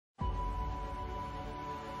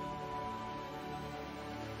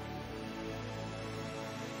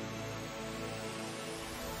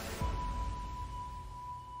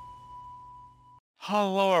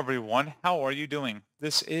Hello everyone, how are you doing?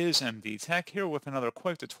 This is MD Tech here with another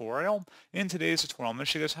quick tutorial. In today's tutorial, I'm going to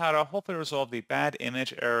show you guys how to hopefully resolve the bad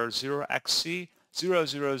image error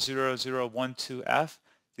 0xc000012f that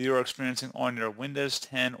you're experiencing on your Windows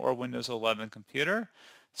 10 or Windows 11 computer.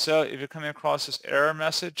 So if you're coming across this error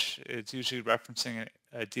message, it's usually referencing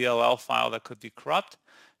a DLL file that could be corrupt.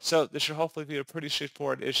 So this should hopefully be a pretty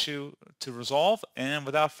straightforward issue to resolve. And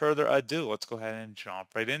without further ado, let's go ahead and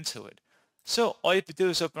jump right into it. So all you have to do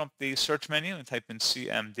is open up the search menu and type in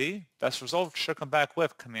CMD. Best result should come back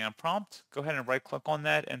with command prompt. Go ahead and right click on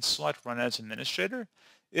that and select run as administrator.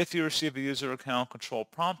 If you receive a user account control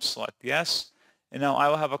prompt, select yes. And now I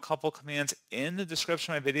will have a couple commands in the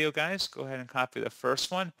description of my video, guys. Go ahead and copy the first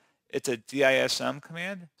one. It's a DISM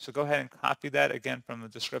command. So go ahead and copy that again from the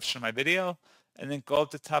description of my video. And then go up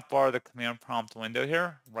to the top bar of the command prompt window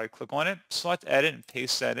here. Right click on it, select edit and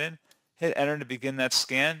paste that in. Hit enter to begin that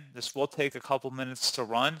scan. This will take a couple minutes to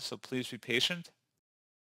run, so please be patient.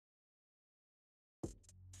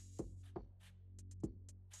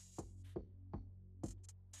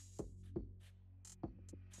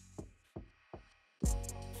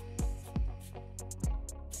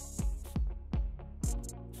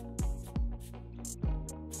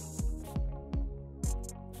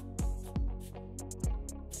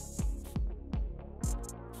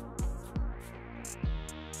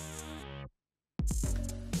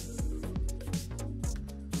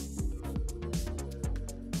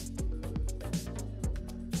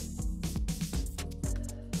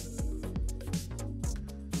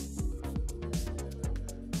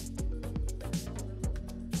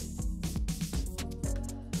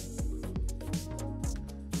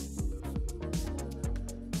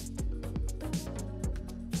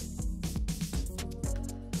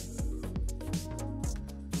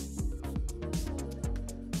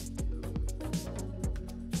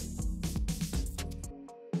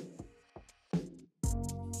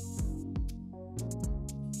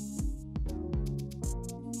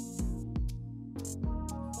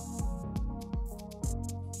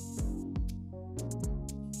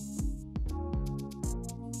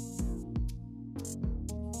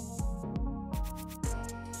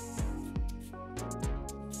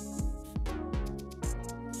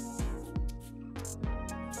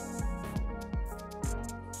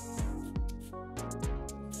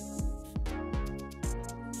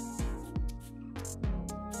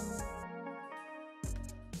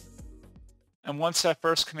 And once that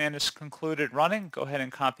first command is concluded running, go ahead and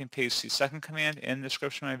copy and paste the second command in the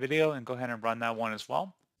description of my video and go ahead and run that one as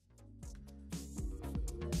well.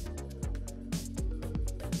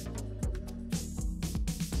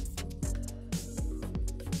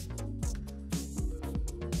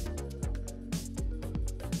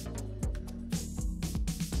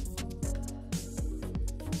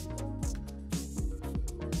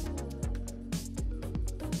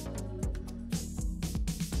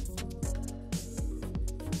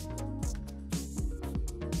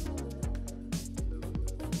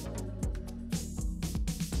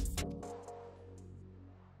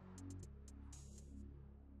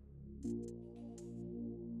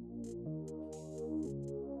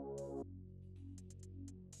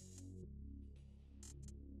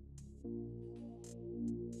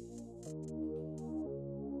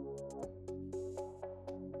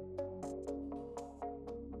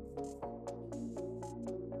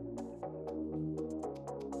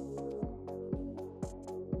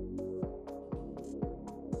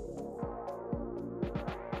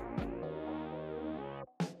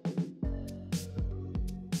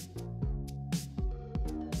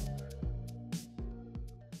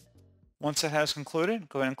 Once it has concluded,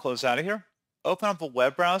 go ahead and close out of here. Open up a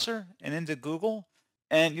web browser and into Google,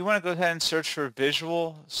 and you want to go ahead and search for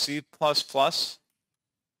Visual C++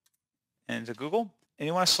 into Google. And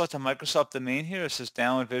you want to select the Microsoft domain here. It says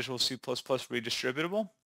download Visual C++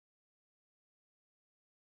 redistributable.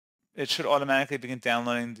 It should automatically begin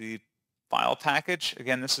downloading the file package.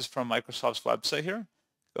 Again, this is from Microsoft's website here.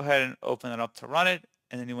 Go ahead and open it up to run it,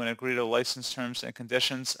 and then you want to agree to license terms and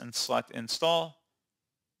conditions and select install.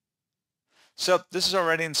 So this is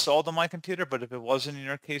already installed on my computer, but if it wasn't in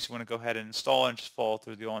your case, you want to go ahead and install it and just follow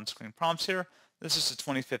through the on-screen prompts here. This is the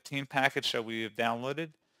 2015 package that we have downloaded.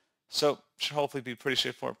 So it should hopefully be a pretty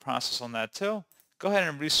straightforward process on that too. Go ahead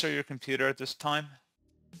and restart your computer at this time.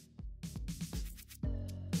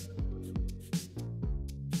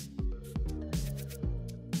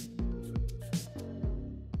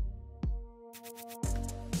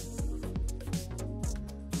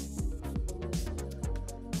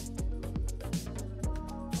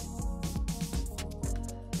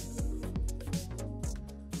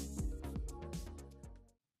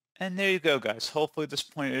 And there you go, guys. Hopefully this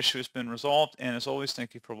point issue has been resolved. And as always,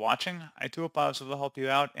 thank you for watching. I do hope I was able to help you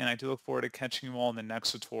out, and I do look forward to catching you all in the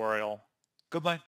next tutorial. Goodbye.